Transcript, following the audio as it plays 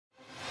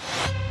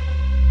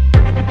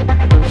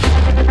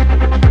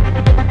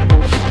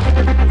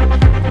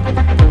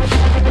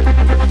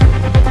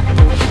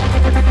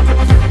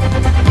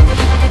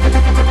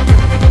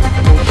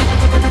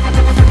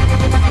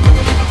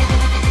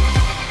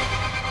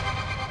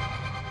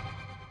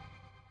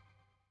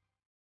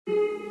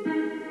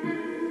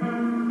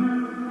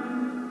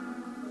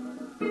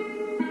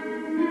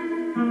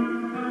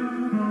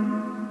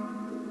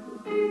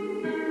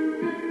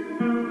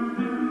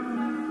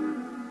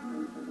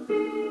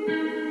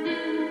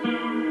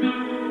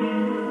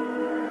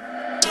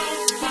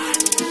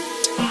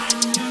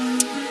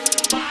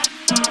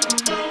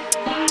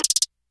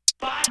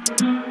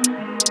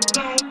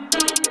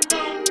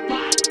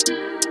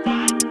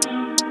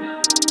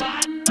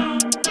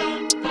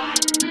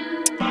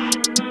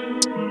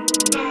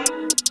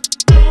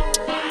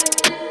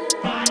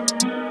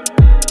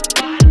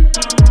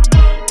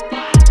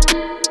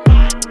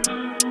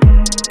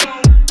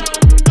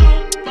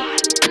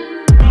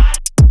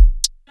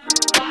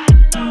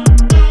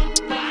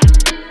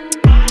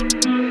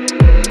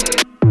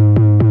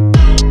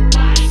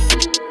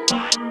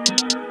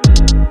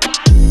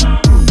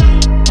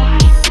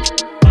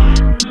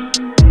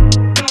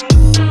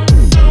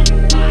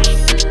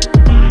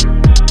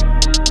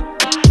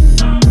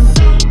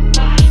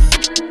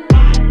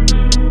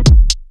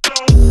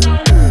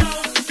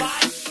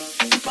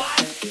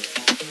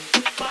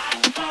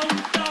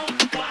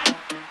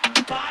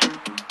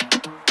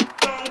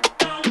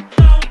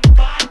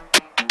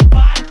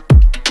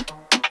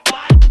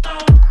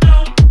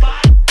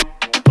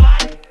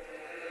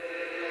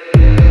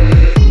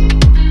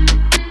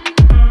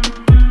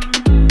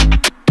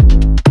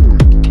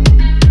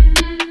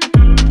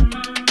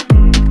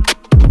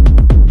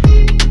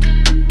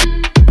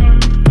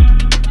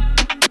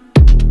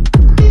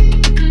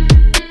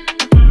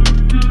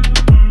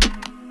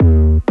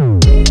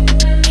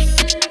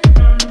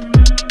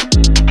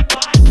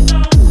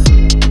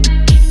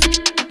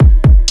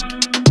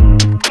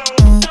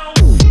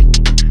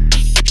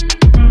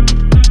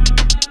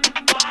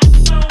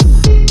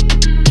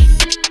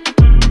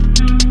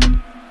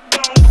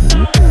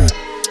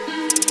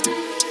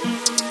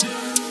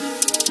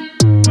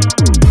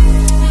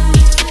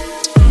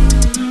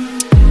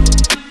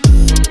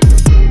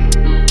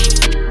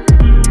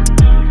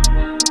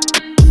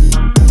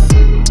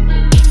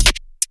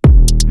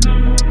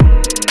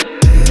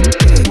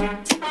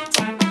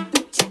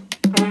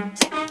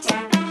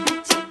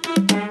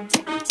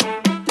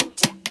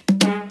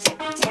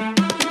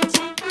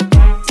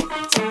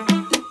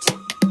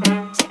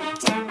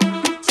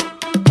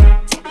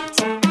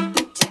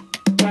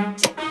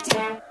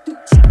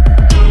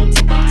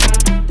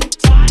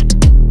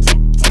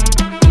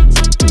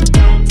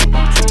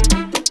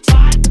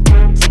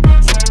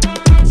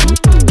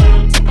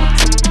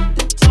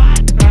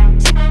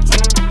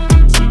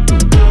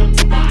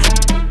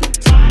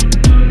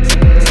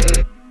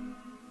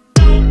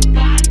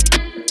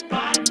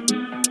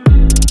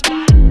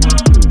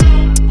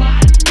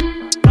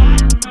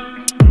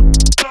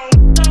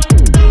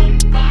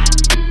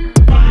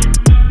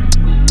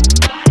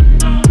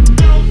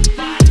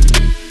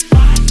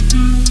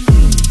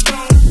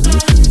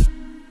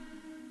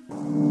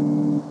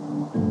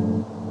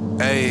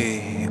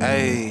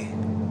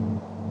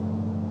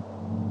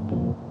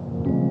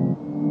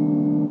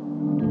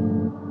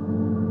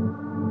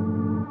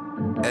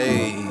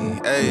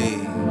Hey,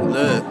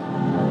 look.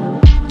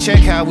 Check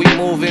how we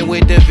moving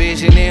with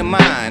division in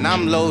mind.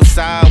 I'm low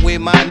side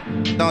with my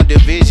on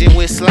division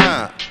with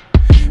slime.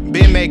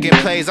 Been making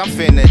plays, I'm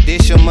finna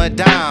dish 'em a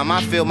dime. I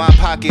feel my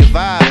pocket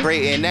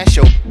vibrating, that's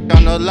your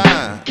on the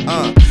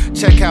line.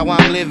 Check how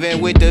I'm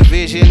living with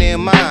division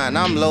in mind.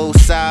 I'm low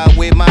side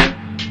with my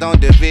on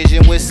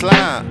division with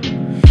slime.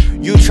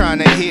 You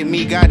tryna hit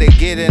me, gotta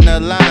get in the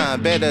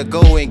line. Better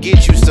go and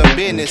get you some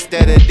business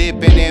instead of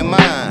dipping in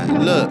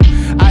mine. Look,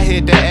 I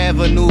hit the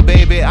avenue,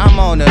 baby, I'm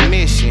on a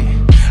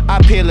mission. I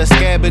peel a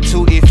scab or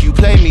two if you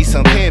play me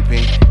some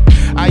pimping.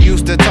 I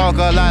used to talk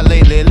a lot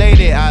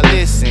lately, I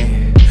listen.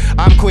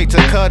 I'm quick to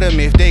cut them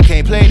if they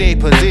can't play their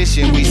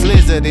position. We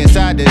slizzard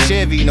inside the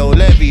Chevy, no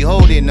levy,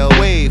 holding the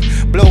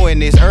wave. Blowing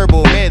this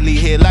herbal medley,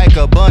 hit like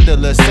a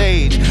bundle of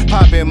sage.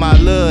 Popping my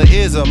little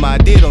ism, I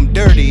did them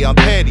dirty, I'm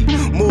petty.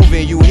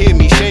 Moving, you hear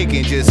me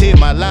shaking, just hit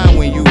my line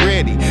when you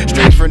ready.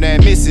 Straight from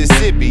that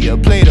Mississippi, a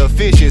plate of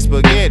fish and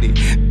spaghetti.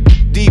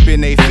 Deep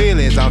in they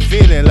feelings, I'm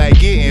feeling like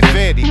getting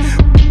fetty.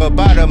 Up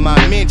out of my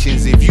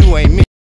mentions if you ain't